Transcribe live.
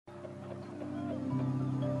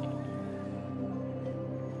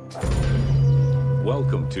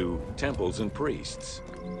Welcome to Temples and Priests.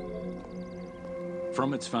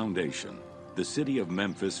 From its foundation, the city of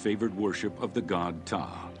Memphis favored worship of the god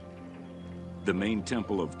Ptah. The main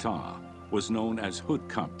temple of Ptah was known as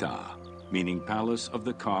Hutkaptah, meaning Palace of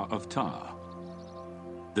the Ka of Ptah.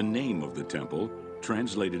 The name of the temple,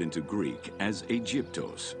 translated into Greek as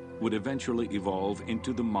Aegyptos, would eventually evolve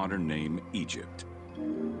into the modern name Egypt.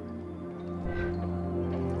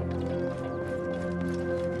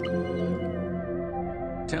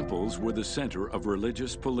 Temples were the center of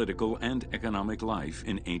religious, political, and economic life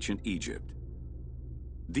in ancient Egypt.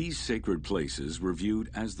 These sacred places were viewed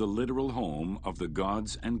as the literal home of the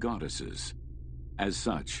gods and goddesses. As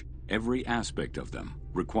such, every aspect of them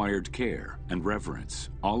required care and reverence,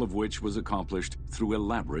 all of which was accomplished through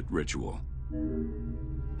elaborate ritual.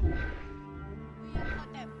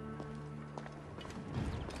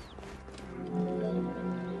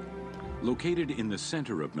 Located in the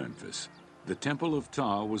center of Memphis, the Temple of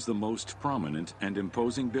Ptah was the most prominent and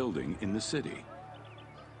imposing building in the city.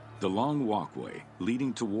 The long walkway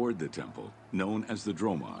leading toward the temple, known as the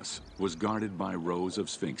Dromos, was guarded by rows of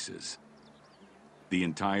sphinxes. The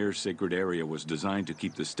entire sacred area was designed to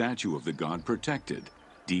keep the statue of the god protected,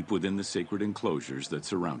 deep within the sacred enclosures that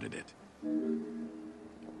surrounded it.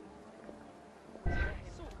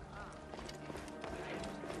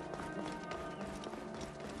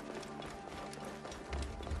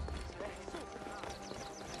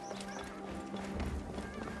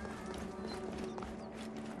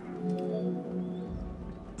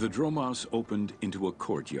 The Dromos opened into a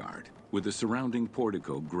courtyard, with the surrounding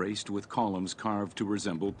portico graced with columns carved to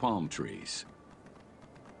resemble palm trees.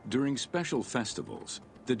 During special festivals,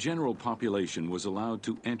 the general population was allowed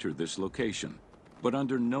to enter this location, but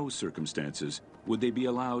under no circumstances would they be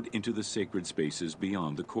allowed into the sacred spaces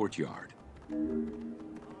beyond the courtyard.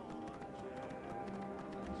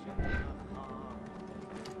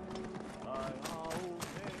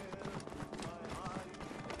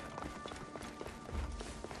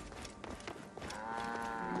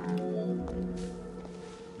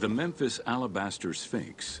 The Memphis Alabaster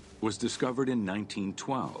Sphinx was discovered in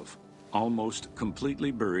 1912, almost completely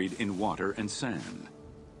buried in water and sand.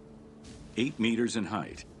 8 meters in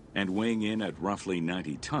height and weighing in at roughly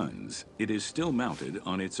 90 tons, it is still mounted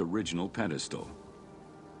on its original pedestal.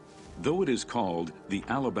 Though it is called the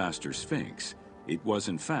Alabaster Sphinx, it was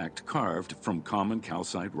in fact carved from common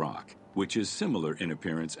calcite rock, which is similar in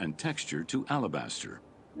appearance and texture to alabaster.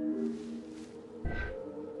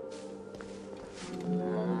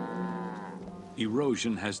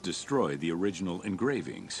 Erosion has destroyed the original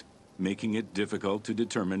engravings, making it difficult to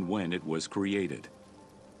determine when it was created.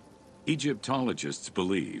 Egyptologists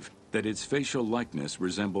believe that its facial likeness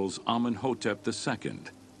resembles Amenhotep II,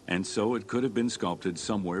 and so it could have been sculpted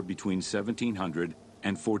somewhere between 1700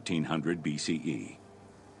 and 1400 BCE.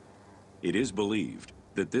 It is believed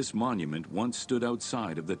that this monument once stood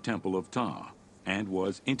outside of the Temple of Ptah and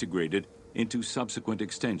was integrated into subsequent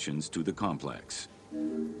extensions to the complex.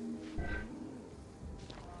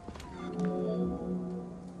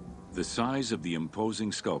 The size of the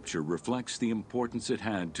imposing sculpture reflects the importance it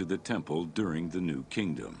had to the temple during the New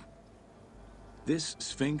Kingdom. This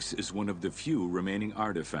Sphinx is one of the few remaining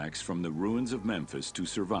artifacts from the ruins of Memphis to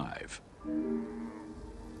survive.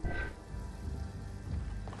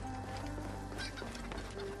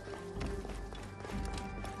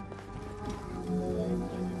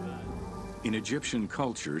 In Egyptian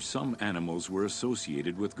culture, some animals were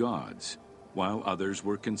associated with gods, while others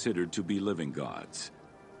were considered to be living gods.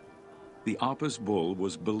 The Apis bull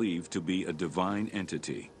was believed to be a divine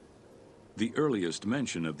entity. The earliest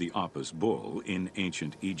mention of the Apis bull in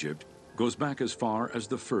ancient Egypt goes back as far as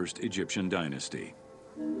the first Egyptian dynasty.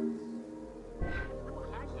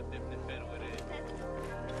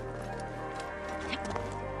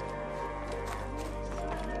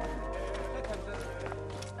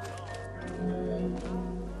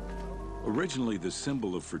 Originally the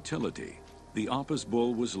symbol of fertility, the Apis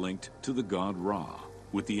bull was linked to the god Ra,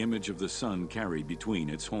 with the image of the sun carried between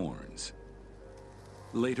its horns.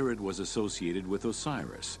 Later it was associated with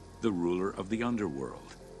Osiris, the ruler of the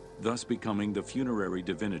underworld, thus becoming the funerary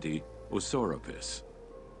divinity Osorapis.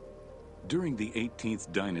 During the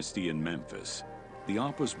 18th dynasty in Memphis, the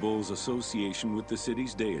Apis bull's association with the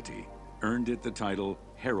city's deity earned it the title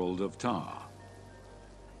Herald of Ptah.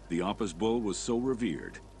 The Apis bull was so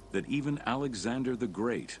revered that even Alexander the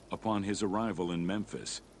Great, upon his arrival in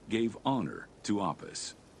Memphis, gave honor to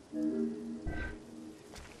Apis.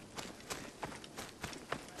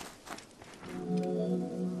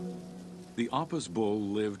 The Apis bull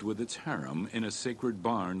lived with its harem in a sacred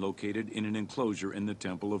barn located in an enclosure in the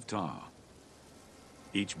Temple of Ptah.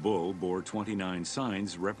 Each bull bore 29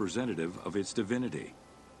 signs representative of its divinity.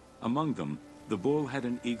 Among them, the bull had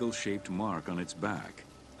an eagle-shaped mark on its back,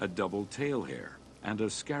 a double tail hair, and a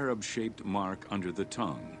scarab-shaped mark under the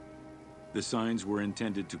tongue. The signs were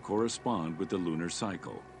intended to correspond with the lunar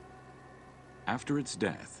cycle. After its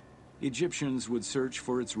death, Egyptians would search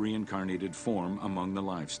for its reincarnated form among the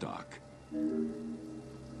livestock.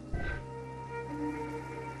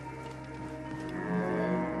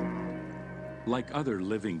 Like other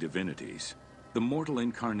living divinities, the mortal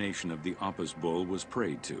incarnation of the Apis bull was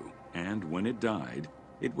prayed to, and when it died,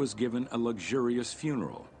 it was given a luxurious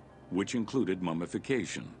funeral, which included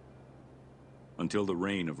mummification. Until the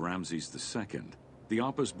reign of Ramses II, the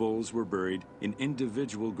Apis bulls were buried in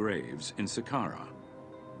individual graves in Saqqara.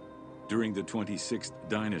 During the 26th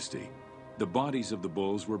dynasty, the bodies of the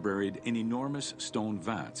bulls were buried in enormous stone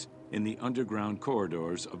vats in the underground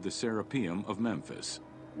corridors of the Serapeum of Memphis.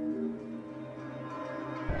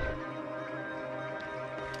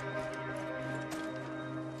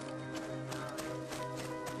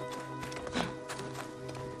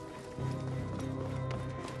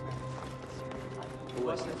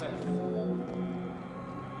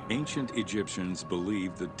 Ancient Egyptians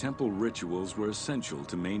believed that temple rituals were essential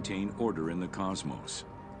to maintain order in the cosmos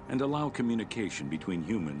and allow communication between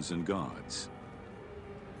humans and gods.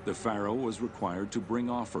 The pharaoh was required to bring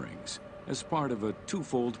offerings as part of a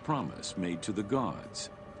twofold promise made to the gods,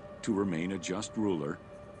 to remain a just ruler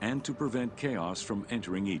and to prevent chaos from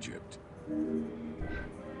entering Egypt.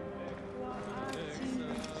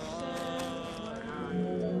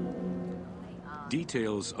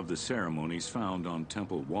 Details of the ceremonies found on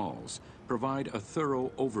temple walls provide a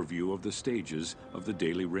thorough overview of the stages of the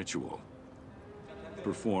daily ritual.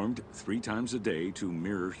 Performed 3 times a day to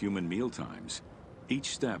mirror human mealtimes, each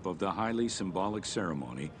step of the highly symbolic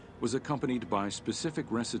ceremony was accompanied by specific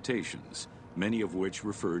recitations, many of which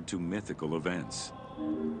referred to mythical events.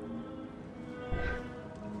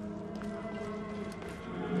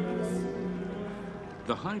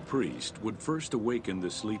 The high priest would first awaken the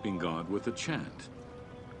sleeping god with a chant.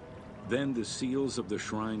 Then the seals of the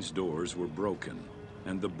shrine's doors were broken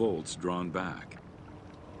and the bolts drawn back.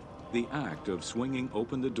 The act of swinging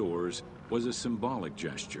open the doors was a symbolic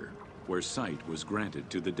gesture where sight was granted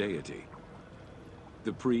to the deity.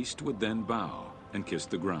 The priest would then bow and kiss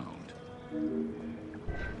the ground.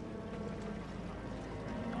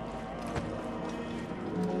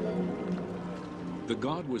 The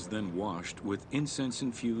god was then washed with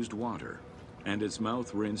incense-infused water and its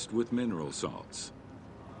mouth rinsed with mineral salts.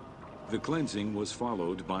 The cleansing was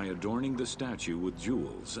followed by adorning the statue with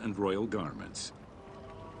jewels and royal garments.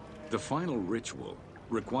 The final ritual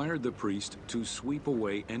required the priest to sweep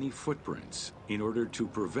away any footprints in order to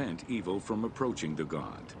prevent evil from approaching the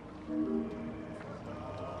god.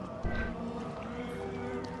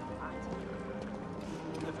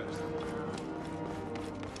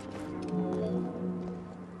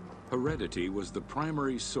 Heredity was the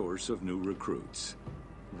primary source of new recruits.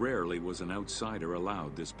 Rarely was an outsider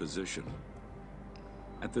allowed this position.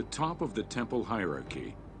 At the top of the temple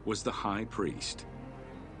hierarchy was the high priest.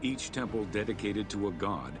 Each temple dedicated to a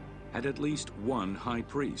god had at least one high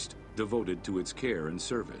priest devoted to its care and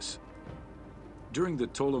service. During the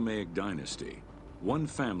Ptolemaic dynasty, one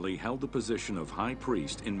family held the position of high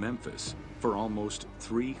priest in Memphis for almost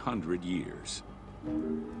 300 years.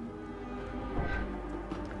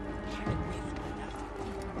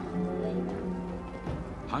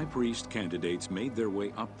 High priest candidates made their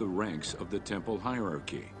way up the ranks of the temple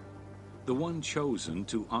hierarchy. The one chosen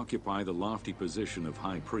to occupy the lofty position of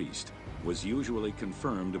high priest was usually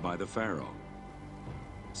confirmed by the pharaoh.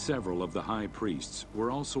 Several of the high priests were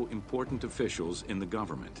also important officials in the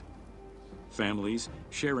government. Families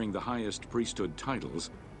sharing the highest priesthood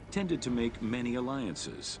titles tended to make many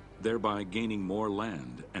alliances, thereby gaining more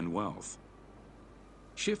land and wealth.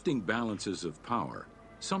 Shifting balances of power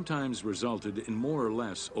sometimes resulted in more or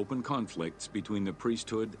less open conflicts between the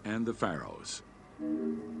priesthood and the pharaohs.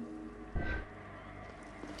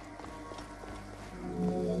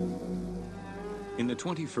 In the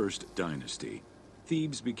 21st dynasty,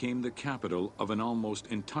 Thebes became the capital of an almost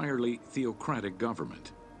entirely theocratic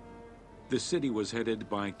government. The city was headed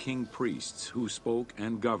by king priests who spoke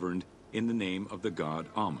and governed in the name of the god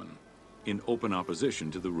Amun, in open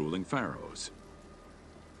opposition to the ruling pharaohs.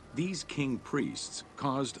 These king priests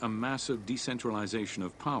caused a massive decentralization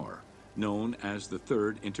of power, known as the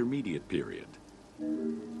Third Intermediate Period.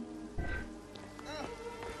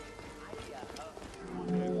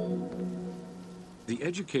 The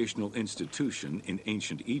educational institution in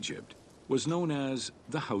ancient Egypt was known as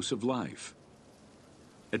the House of Life.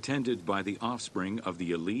 Attended by the offspring of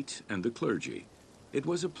the elite and the clergy, It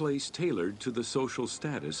was a place tailored to the social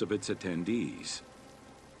status of its attendees.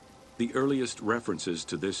 The earliest references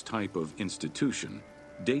to this type of institution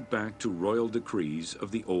date back to royal decrees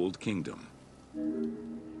of the Old Kingdom.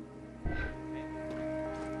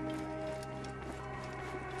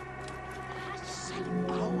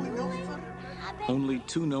 Only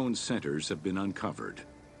 2 known centers have been uncovered,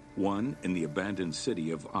 one in the abandoned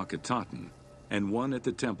city of Akhetaten and one at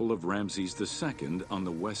the temple of Ramses II on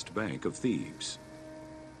the west bank of Thebes.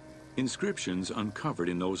 Inscriptions uncovered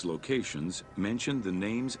in those locations mention the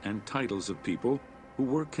names and titles of people who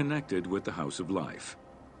were connected with the House of Life,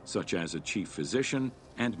 such as a chief physician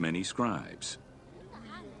and many scribes.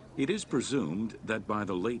 It is presumed that by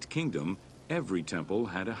the late kingdom, every temple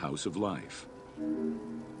had a House of Life.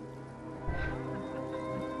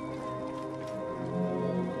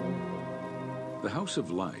 The House of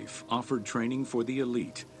Life offered training for the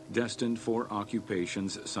elite, destined for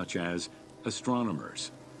occupations such as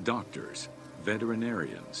astronomers, doctors,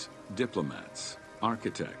 veterinarians, diplomats,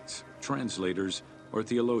 architects, translators, or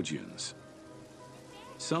theologians.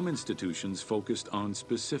 Some institutions focused on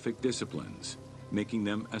specific disciplines, making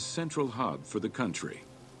them a central hub for the country.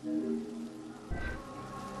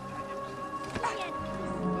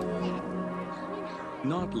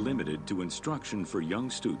 Not limited to instruction for young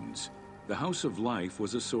students, the House of Life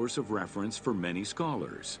was a source of reference for many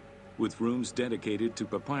scholars, with rooms dedicated to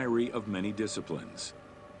papyri of many disciplines.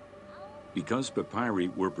 Because papyri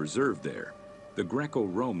were preserved there, the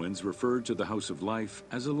Greco-Romans referred to the House of Life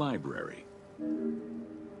as a library.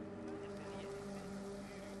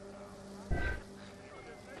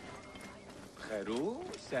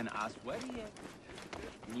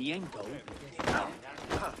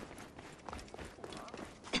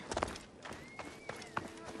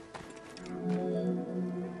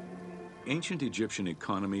 Ancient Egyptian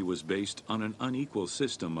economy was based on an unequal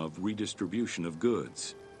system of redistribution of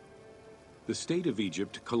goods. The state of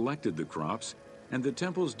Egypt collected the crops, and the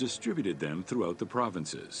temples distributed them throughout the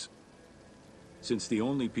provinces. Since the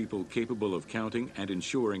only people capable of counting and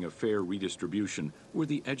ensuring a fair redistribution were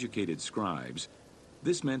the educated scribes,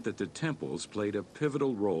 this meant that the temples played a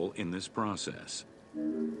pivotal role in this process.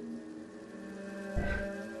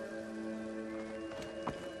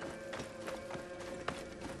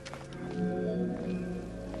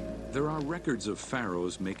 There are records of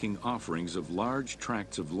pharaohs making offerings of large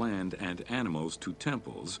tracts of land and animals to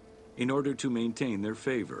temples in order to maintain their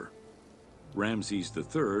favor. Ramses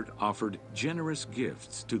III offered generous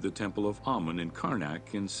gifts to the Temple of Amun in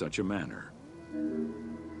Karnak in such a manner.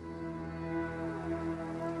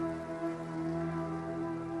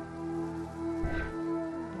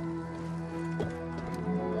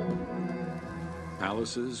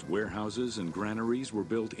 Palaces, warehouses, and granaries were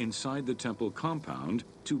built inside the temple compound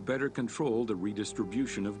to better control the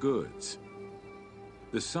redistribution of goods.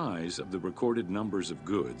 The size of the recorded numbers of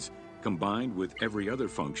goods, combined with every other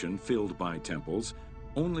function filled by temples,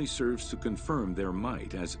 only serves to confirm their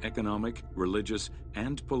might as economic, religious,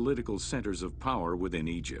 and political centers of power within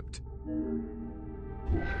Egypt.